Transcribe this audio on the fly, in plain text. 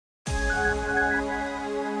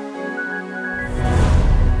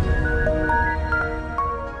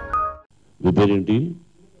మీ పేరేంటి?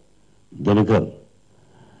 దినకర్.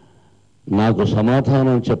 నాకు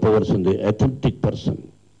సమాధానం చెప్పవలసింది అథెంటిక్ పర్సన్.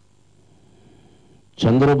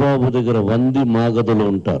 చంద్రబాబు దగ్గర 100 మాగదులు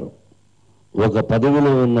ఉంటారు. ఒక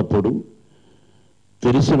పదవిలో ఉన్నప్పుడు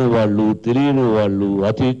తెలిసిన వాళ్ళు, తెలియని వాళ్ళు,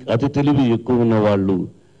 అతి తెలివి ఎక్కువ ఉన్న వాళ్ళు,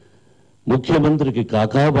 ముఖ్యమంత్రికి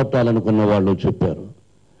కాకాబట్టాలనుకున్న వాళ్ళు చెప్పారు.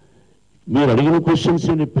 మీరు అడిగిన క్వశ్చన్స్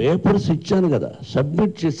పేపర్స్ ఇచ్చాను కదా,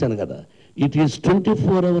 సబ్మిట్ చేశాను కదా. It is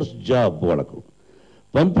 24 hours job. వాళ్ళకు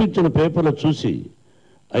పంపించిన పేపర్లు చూసి,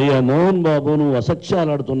 అయ్యా మోహన్ బాబు నువ్వు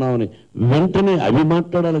అసత్యాలు ఆడుతున్నావని వెంటనే అవి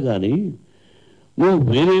మాట్లాడాలి. కానీ నువ్వు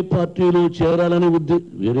వేరే పార్టీలో చేరాలని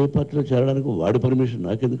వేరే పార్టీలో చేరడానికి వాడి పర్మిషన్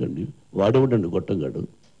నాకెందుకండి? వాడేవాడండి గొట్టంగాడు.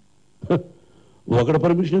 ఒకటి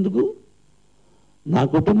పర్మిషన్ ఎందుకు? నా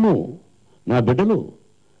కుటుంబం, నా బిడ్డలు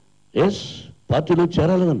పార్టీలో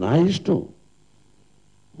చేరాలని నా ఇష్టం.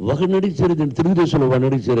 ఒకడిని అడిగి చేరేదండి. తెలుగుదేశంలో వాడిని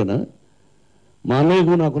అడిగి చేరేనా? మా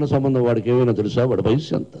అన్నయ్యకు నాకున్న సంబంధం వాడికి ఏమైనా తెలుసా? వాడి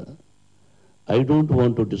వయసు ఎంత? I don't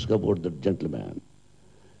want to discuss about that gentleman.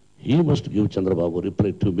 He must give Chandrababu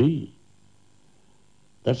reply to me.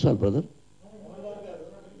 That's all brother.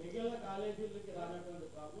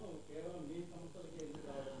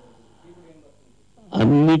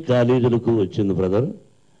 అన్ని కాలేజీలకు వచ్చింది బ్రదర్.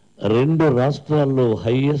 2 రాష్ట్రాల్లో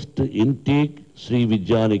highest intake Shri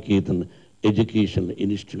Vidyanikethan education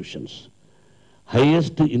institutions.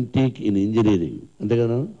 Highest intake in engineering, అంతే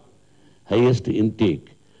కదా, హైయెస్ట్ ఇంటేక్.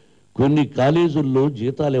 కొన్ని కాలేజీల్లో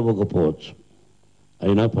జీతాలు ఇవ్వకపోవచ్చు,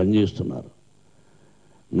 అయినా పనిచేస్తున్నారు.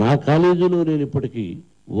 నా కాలేజీలో నేను ఇప్పటికీ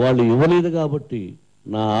వాళ్ళు ఇవ్వలేదు కాబట్టి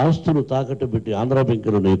నా ఆస్తులు తాకట్టు పెట్టి ఆంధ్ర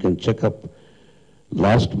బ్యాంకులో నేను చెకప్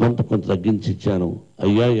లాస్ట్ మంత్ కొంత తగ్గించి ఇచ్చాను.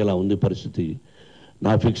 అయ్యా ఇలా ఉంది పరిస్థితి,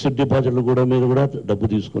 నా ఫిక్స్డ్ డిపాజిట్లు కూడా మీద కూడా డబ్బు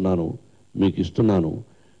తీసుకున్నాను, మీకు ఇస్తున్నాను.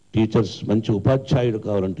 టీచర్స్ మంచి ఉపాధ్యాయులు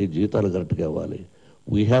కావాలంటే జీతాలు కరెక్ట్గా ఇవ్వాలి.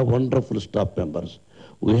 We have wonderful staff members.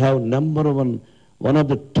 We have number one of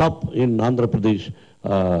the top in Andhra Pradesh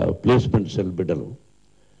placement cell బిడ్డలు.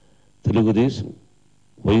 తెలుగుదేశం,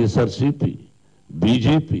 వైఎస్ఆర్సీపీ,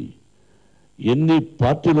 బీజేపీ, ఎన్ని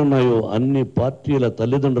పార్టీలు ఉన్నాయో అన్ని పార్టీల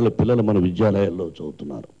తల్లిదండ్రుల పిల్లలు మన విద్యాలయాల్లో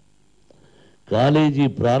చదువుతున్నారు. కాలేజీ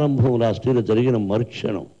ప్రారంభం లాస్ట్ ఇయర్ జరిగిన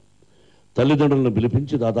మరుక్షణం తల్లిదండ్రులను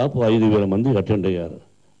పిలిపించి దాదాపు 5,000 మంది అటెండ్ అయ్యారు.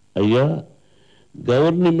 అయ్యా,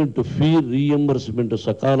 గవర్నమెంట్ ఫీ రీఎంబర్స్మెంట్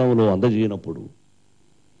సకాలంలో అందజేయనప్పుడు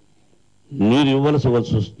మీరు ఇవ్వవలసి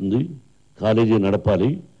వస్తుంది. కాలేజీ నడపాలి.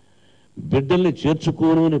 బిడ్డల్ని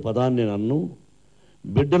చేర్చుకోను అనే పదాన్ని నన్ను,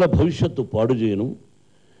 బిడ్డల భవిష్యత్తు పాడు చేయను,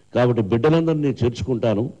 కాబట్టి బిడ్డలందరినీ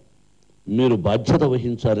చేర్చుకుంటాను, మీరు బాధ్యత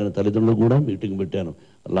వహించాలని తల్లిదండ్రులు కూడా మీటింగ్ పెట్టాను.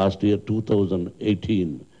 లాస్ట్ ఇయర్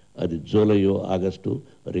 2018, అది జూలై ఆగస్టు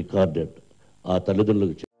రికార్డెడ్. ఆ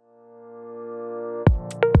తల్లిదండ్రులకు